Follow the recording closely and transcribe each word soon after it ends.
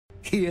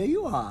Here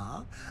you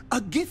are, a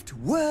gift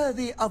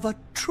worthy of a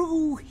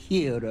true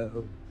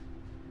hero.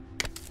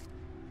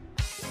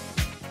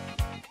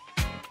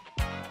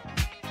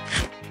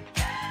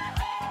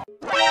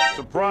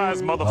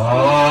 Surprise,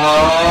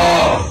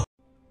 motherfucker!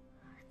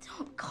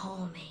 Don't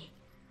call me.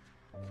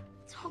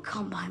 Don't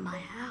come by my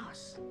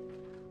house.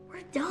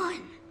 We're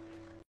done.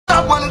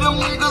 I'm one of them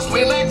niggas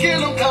when I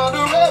kill them, count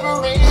the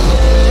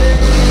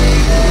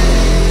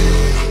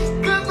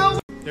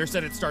reverie. There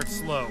said it starts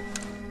slow.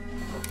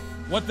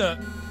 What the?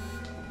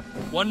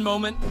 One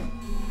moment.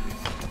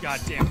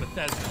 Goddamn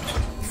Bethesda.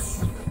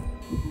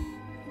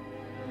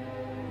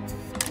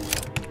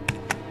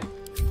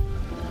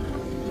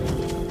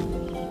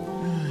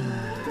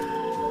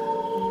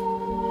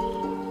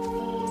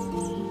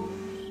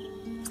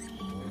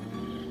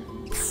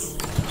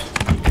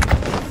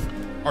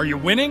 Are you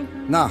winning?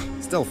 Nah,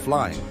 still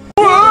flying.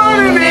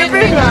 Wouldn't it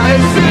be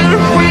nice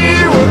if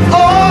we were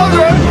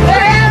older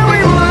and we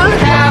would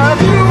have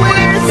you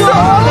wait so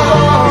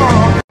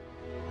long?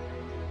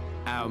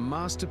 Our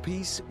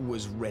masterpiece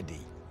was ready.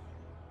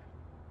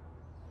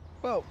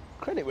 Well,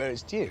 credit where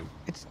it's due.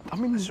 I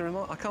mean... Sir,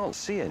 I can't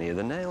see any of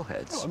the nail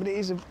heads. No, I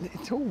mean,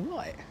 it's all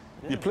right.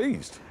 Yeah. You're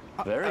pleased?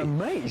 Very.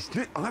 Amazed.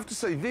 I have to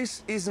say,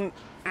 this isn't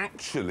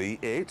actually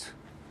it.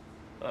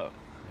 Oh.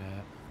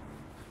 Yeah.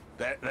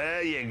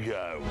 There you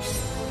go.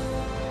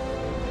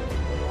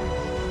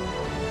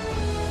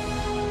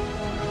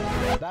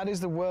 That is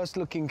the worst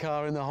looking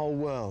car in the whole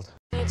world.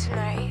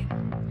 Tonight,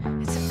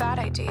 it's a bad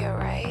idea,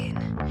 right?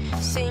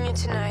 Seeing you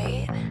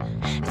tonight,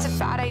 it's a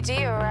bad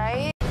idea,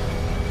 right?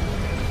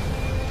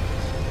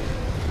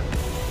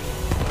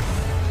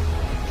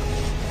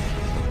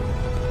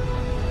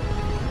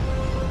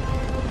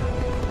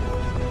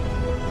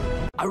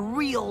 A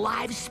real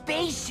live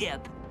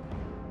spaceship.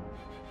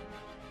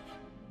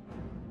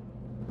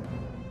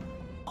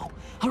 Oh,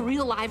 a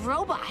real live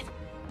robot.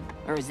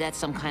 Or is that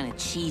some kind of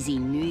cheesy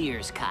New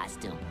Year's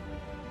costume?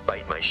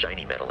 Bite my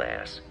shiny metal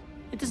ass.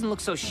 It doesn't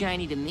look so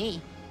shiny to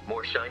me.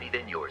 More shiny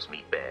than yours,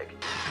 meatbag.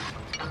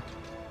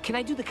 Can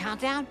I do the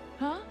countdown?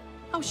 Huh?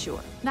 Oh,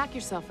 sure. Knock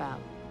yourself out.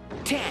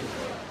 10,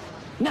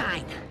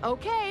 9,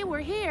 Okay, we're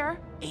here.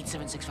 8,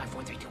 7, 6, 5,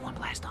 4, 3, 2, 1,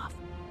 blast off.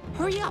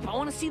 Hurry up, I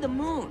want to see the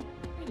moon.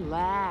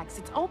 Relax.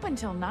 It's open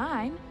till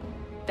 9.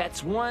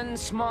 That's one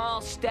small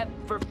step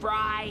for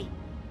Fry.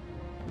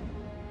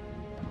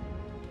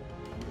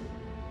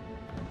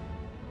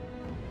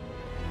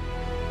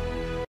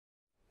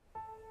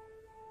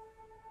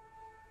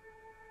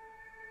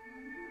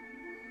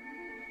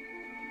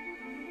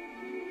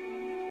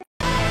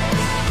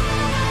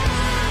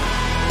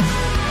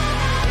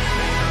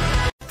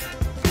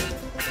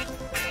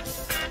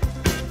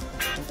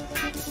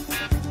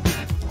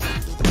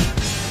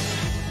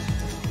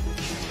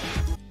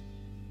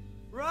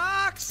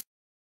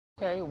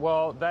 Okay,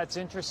 well, that's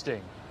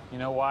interesting. You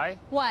know why?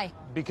 Why?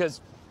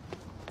 Because...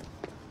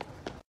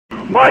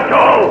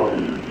 Michael!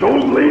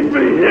 Don't leave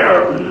me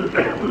here!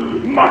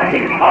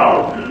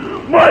 Michael!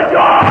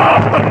 Michael!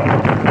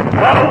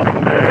 Help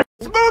me!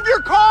 Move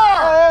your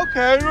car!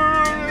 Okay.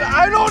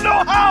 I don't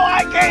know how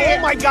I can.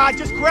 Oh my God,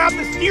 just grab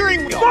the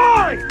steering wheel.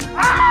 Fine!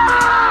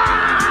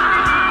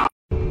 Ah!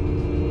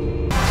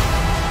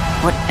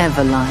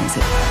 Whatever lies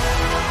at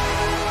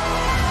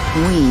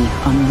we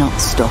are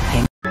not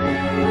stopping.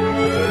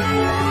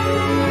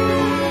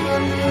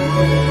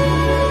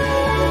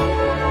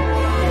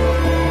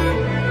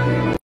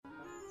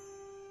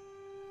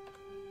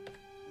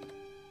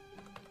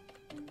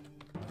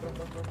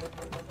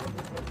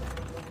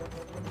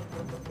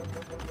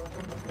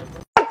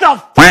 What the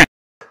f***?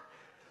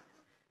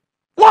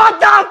 What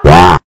the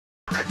f***?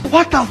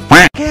 What the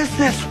f*** is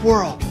this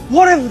world?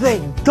 What have they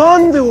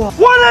done to us?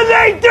 What did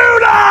they do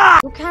to us?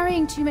 You're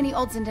carrying too many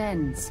odds and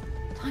ends.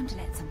 Time to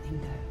let something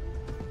go.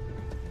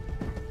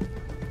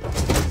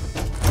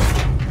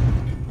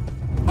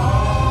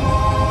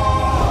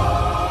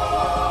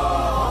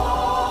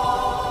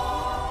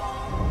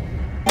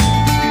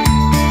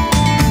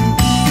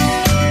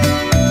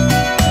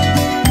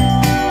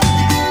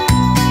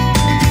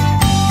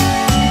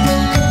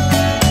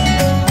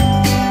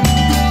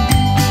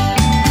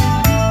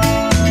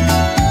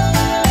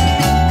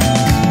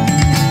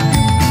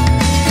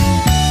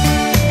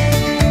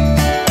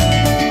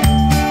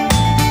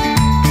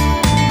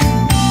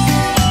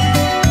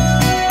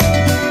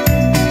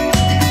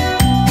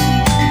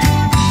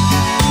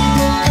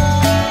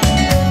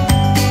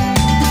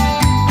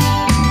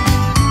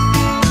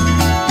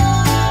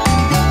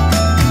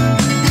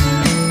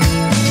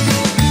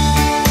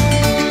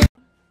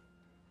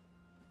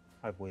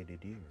 I've waited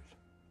years.